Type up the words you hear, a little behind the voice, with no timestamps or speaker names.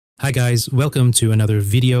Hi guys, welcome to another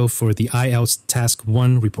video for the IELTS Task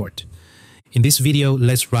 1 report. In this video,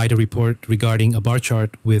 let's write a report regarding a bar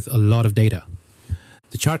chart with a lot of data.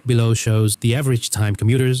 The chart below shows the average time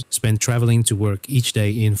commuters spend traveling to work each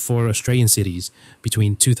day in 4 Australian cities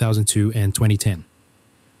between 2002 and 2010.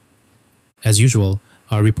 As usual,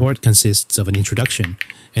 our report consists of an introduction,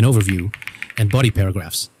 an overview, and body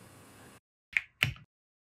paragraphs.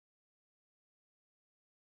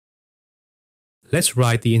 Let's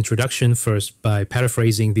write the introduction first by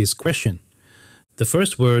paraphrasing this question. The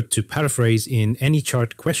first word to paraphrase in any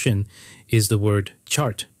chart question is the word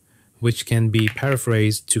chart, which can be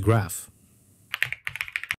paraphrased to graph.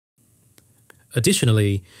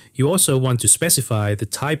 Additionally, you also want to specify the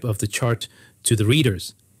type of the chart to the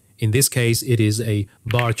readers. In this case, it is a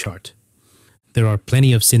bar chart. There are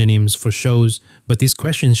plenty of synonyms for shows, but this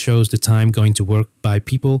question shows the time going to work by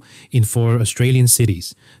people in 4 Australian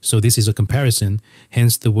cities. So this is a comparison,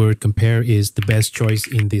 hence the word compare is the best choice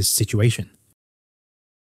in this situation.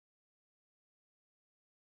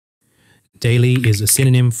 Daily is a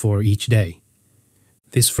synonym for each day.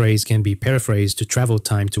 This phrase can be paraphrased to travel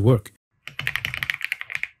time to work.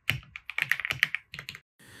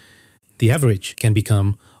 The average can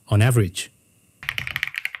become on average.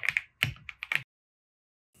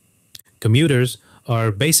 Commuters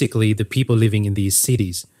are basically the people living in these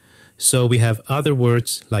cities. So we have other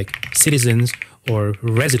words like citizens or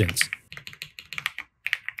residents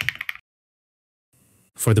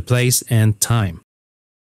for the place and time.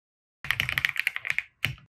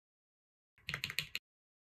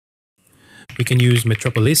 We can use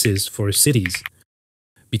metropolises for cities,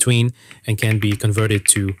 between, and can be converted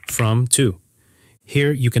to from to.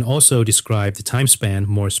 Here you can also describe the time span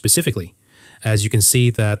more specifically, as you can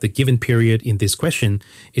see that the given period in this question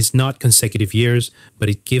is not consecutive years, but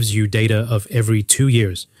it gives you data of every 2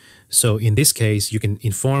 years. So in this case, you can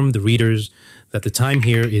inform the readers that the time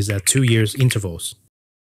here is at 2 years intervals.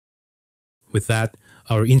 With that,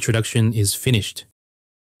 our introduction is finished.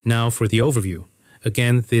 Now for the overview.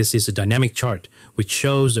 Again, this is a dynamic chart which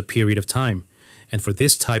shows a period of time. And for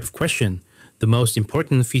this type of question, the most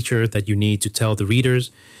important feature that you need to tell the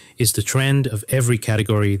readers is the trend of every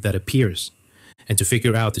category that appears. And to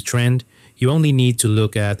figure out the trend, you only need to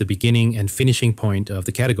look at the beginning and finishing point of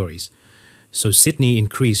the categories. So Sydney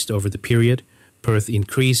increased over the period, Perth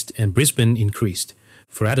increased, and Brisbane increased.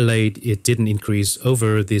 For Adelaide, it didn't increase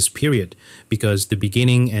over this period because the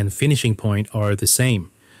beginning and finishing point are the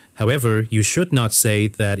same. However, you should not say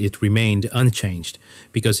that it remained unchanged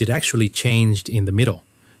because it actually changed in the middle.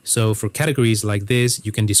 So for categories like this,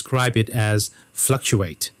 you can describe it as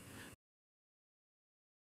fluctuate.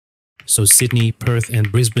 So Sydney, Perth,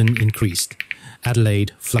 and Brisbane increased.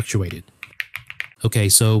 Adelaide fluctuated. Okay,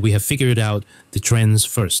 so we have figured out the trends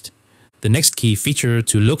first. The next key feature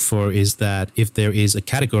to look for is that if there is a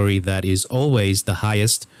category that is always the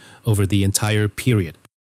highest over the entire period.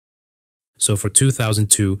 So for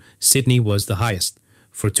 2002, Sydney was the highest.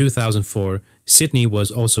 For 2004, Sydney was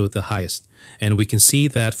also the highest. And we can see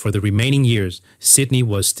that for the remaining years, Sydney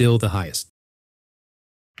was still the highest.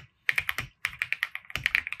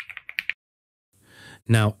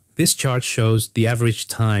 Now, this chart shows the average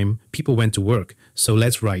time people went to work, so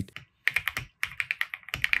let's write.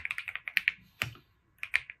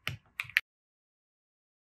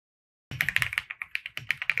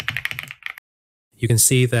 You can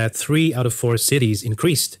see that 3 out of 4 cities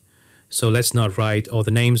increased, so let's not write all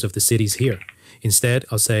the names of the cities here. Instead,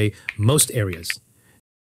 I'll say most areas.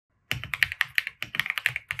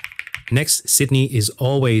 Next, Sydney is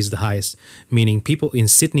always the highest, meaning people in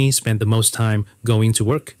Sydney spend the most time going to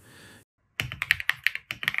work.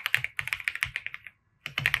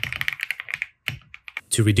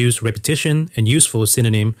 To reduce repetition, a useful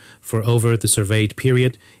synonym for over the surveyed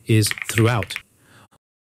period is throughout.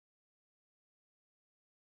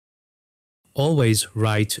 Always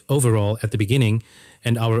write overall at the beginning,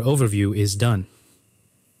 and our overview is done.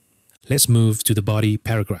 Let's move to the body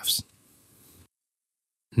paragraphs.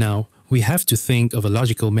 Now, we have to think of a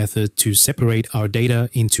logical method to separate our data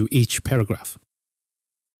into each paragraph.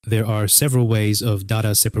 There are several ways of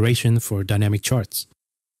data separation for dynamic charts.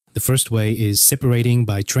 The first way is separating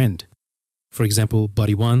by trend. For example,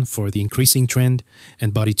 body 1 for the increasing trend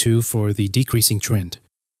and body 2 for the decreasing trend.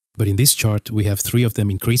 But in this chart, we have 3 of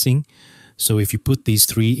them increasing. So if you put these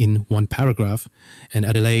 3 in one paragraph and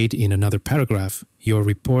Adelaide in another paragraph, your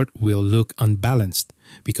report will look unbalanced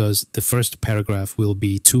because the first paragraph will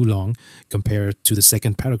be too long compared to the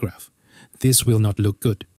second paragraph. This will not look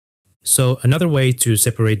good. So another way to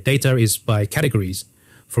separate data is by categories,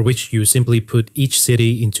 for which you simply put each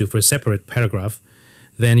city into a separate paragraph.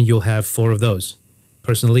 Then you'll have 4 of those.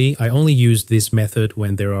 Personally, I only use this method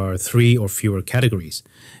when there are 3 or fewer categories,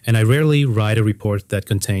 and I rarely write a report that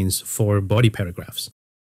contains 4 body paragraphs.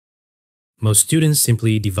 Most students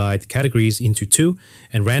simply divide categories into 2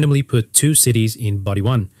 and randomly put 2 cities in body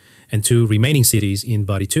 1 and 2 remaining cities in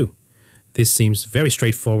body 2. This seems very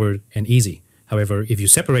straightforward and easy. However, if you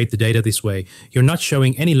separate the data this way, you're not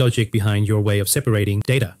showing any logic behind your way of separating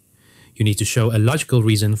data. You need to show a logical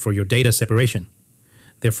reason for your data separation.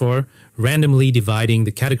 Therefore, randomly dividing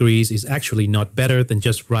the categories is actually not better than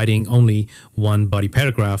just writing only 1 body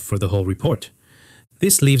paragraph for the whole report.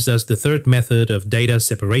 This leaves us the third method of data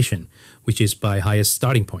separation, which is by highest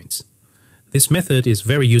starting points. This method is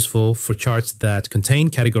very useful for charts that contain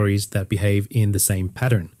categories that behave in the same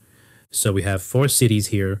pattern. So we have 4 cities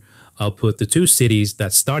here. I'll put the 2 cities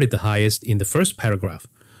that started the highest in the first paragraph,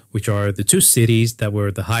 which are the 2 cities that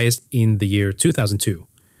were the highest in the year 2002.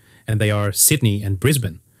 And they are Sydney and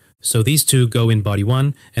Brisbane. So these 2 go in body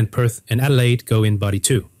 1 and Perth and Adelaide go in body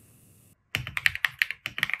 2.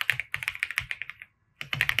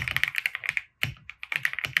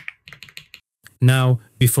 Now,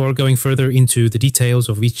 before going further into the details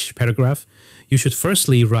of each paragraph, you should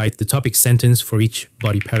firstly write the topic sentence for each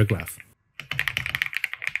body paragraph.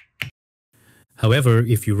 However,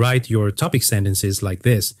 if you write your topic sentences like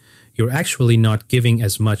this, you're actually not giving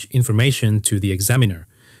as much information to the examiner,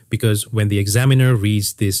 because when the examiner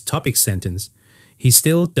reads this topic sentence, he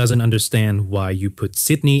still doesn't understand why you put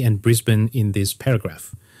Sydney and Brisbane in this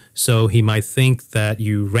paragraph. So he might think that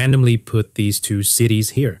you randomly put these 2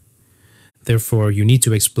 cities here. Therefore, you need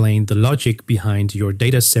to explain the logic behind your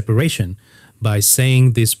data separation by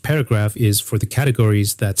saying this paragraph is for the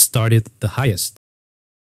categories that started the highest.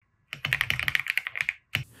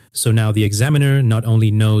 So now the examiner not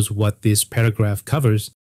only knows what this paragraph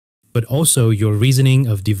covers, but also your reasoning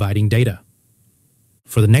of dividing data.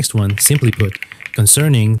 For the next one, simply put,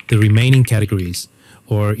 concerning the remaining categories,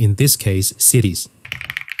 or in this case, cities.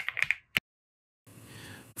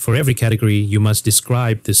 For every category, you must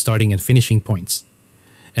describe the starting and finishing points,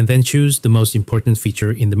 and then choose the most important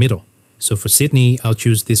feature in the middle. So for Sydney, I'll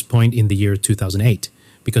choose this point in the year 2008,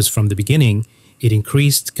 because from the beginning, it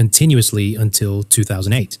increased continuously until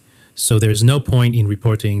 2008. So there's no point in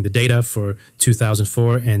reporting the data for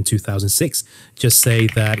 2004 and 2006. Just say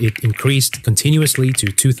that it increased continuously to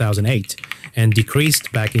 2008 and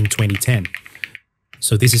decreased back in 2010.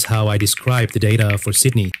 So this is how I describe the data for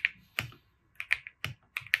Sydney.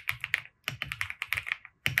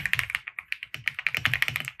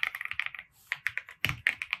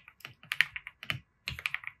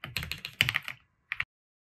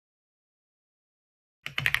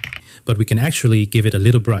 But we can actually give it a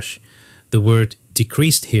little brush. The word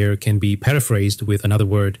decreased here can be paraphrased with another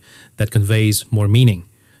word that conveys more meaning.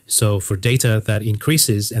 So for data that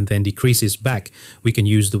increases and then decreases back, we can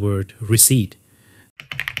use the word recede.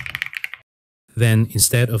 Then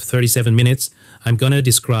instead of 37 minutes, I'm going to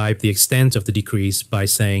describe the extent of the decrease by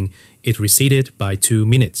saying it receded by 2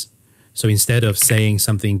 minutes. So instead of saying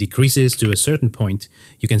something decreases to a certain point,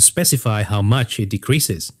 you can specify how much it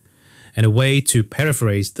decreases. And a way to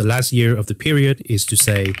paraphrase the last year of the period is to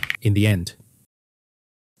say, in the end.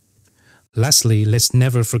 Lastly, let's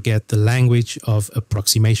never forget the language of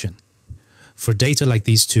approximation. For data like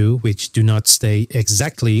these 2, which do not stay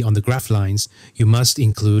exactly on the graph lines, you must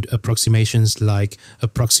include approximations like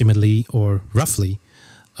approximately or roughly.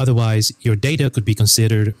 Otherwise, your data could be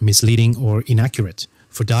considered misleading or inaccurate.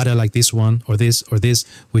 For data like this one, or this,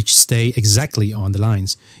 which stay exactly on the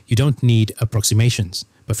lines, you don't need approximations.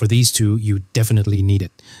 But for these 2, you definitely need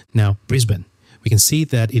it. Now, Brisbane. We can see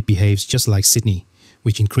that it behaves just like Sydney,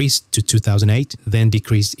 which increased to 2008, then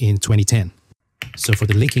decreased in 2010. So for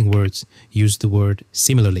the linking words, use the word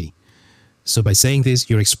similarly. So by saying this,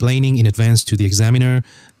 you're explaining in advance to the examiner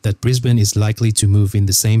that Brisbane is likely to move in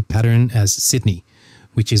the same pattern as Sydney,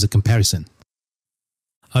 which is a comparison.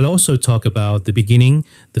 I'll also talk about the beginning,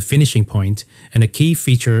 the finishing point, and a key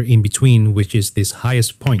feature in between, which is this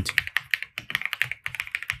highest point.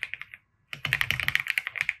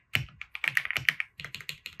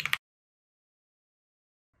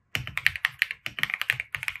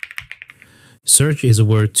 Surge is a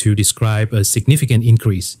word to describe a significant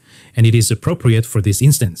increase, and it is appropriate for this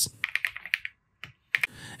instance.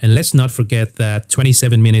 And let's not forget that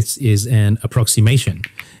 27 minutes is an approximation,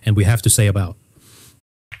 and we have to say about.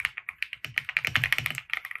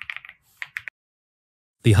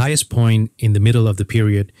 The highest point in the middle of the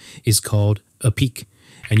period is called a peak,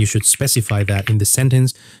 and you should specify that in the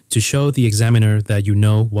sentence to show the examiner that you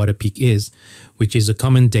know what a peak is, which is a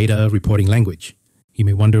common data reporting language. You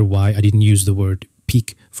may wonder why I didn't use the word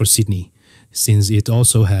peak for Sydney, since it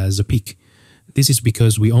also has a peak. This is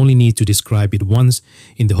because we only need to describe it once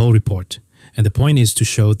in the whole report. And the point is to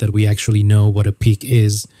show that we actually know what a peak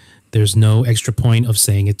is. There's no extra point of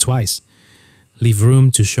saying it twice. Leave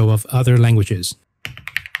room to show off other languages.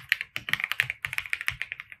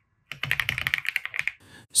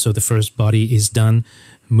 So the first body is done,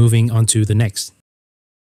 moving on to the next.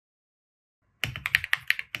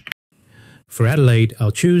 For Adelaide,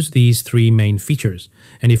 I'll choose these three main features.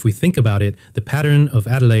 And if we think about it, the pattern of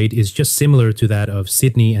Adelaide is just similar to that of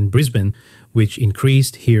Sydney and Brisbane, which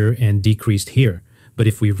increased here and decreased here. But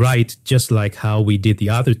if we write just like how we did the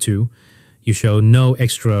other two, you show no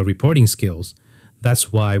extra reporting skills.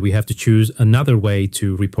 That's why we have to choose another way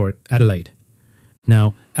to report Adelaide.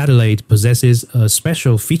 Now, Adelaide possesses a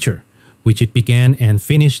special feature, which it began and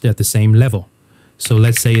finished at the same level. So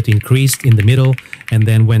let's say it increased in the middle and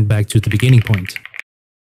then went back to the beginning point.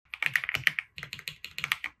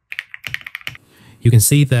 You can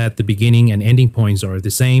see that the beginning and ending points are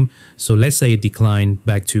the same, so let's say it declined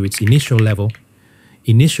back to its initial level.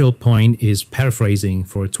 Initial point is paraphrasing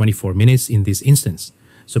for 24 minutes in this instance.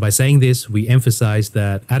 So by saying this, we emphasize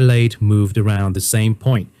that Adelaide moved around the same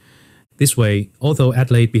point. This way, although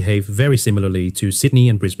Adelaide behaved very similarly to Sydney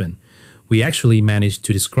and Brisbane, we actually managed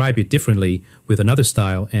to describe it differently with another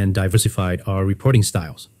style and diversified our reporting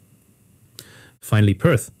styles. Finally,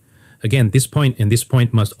 Perth. Again, this point and this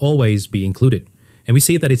point must always be included. And we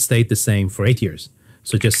see that it stayed the same for 8 years.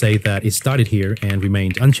 So just say that it started here and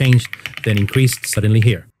remained unchanged, then increased suddenly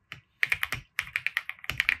here.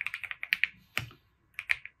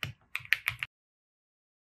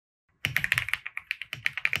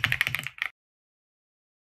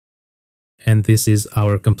 And this is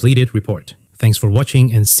our completed report. Thanks for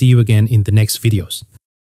watching and see you again in the next videos.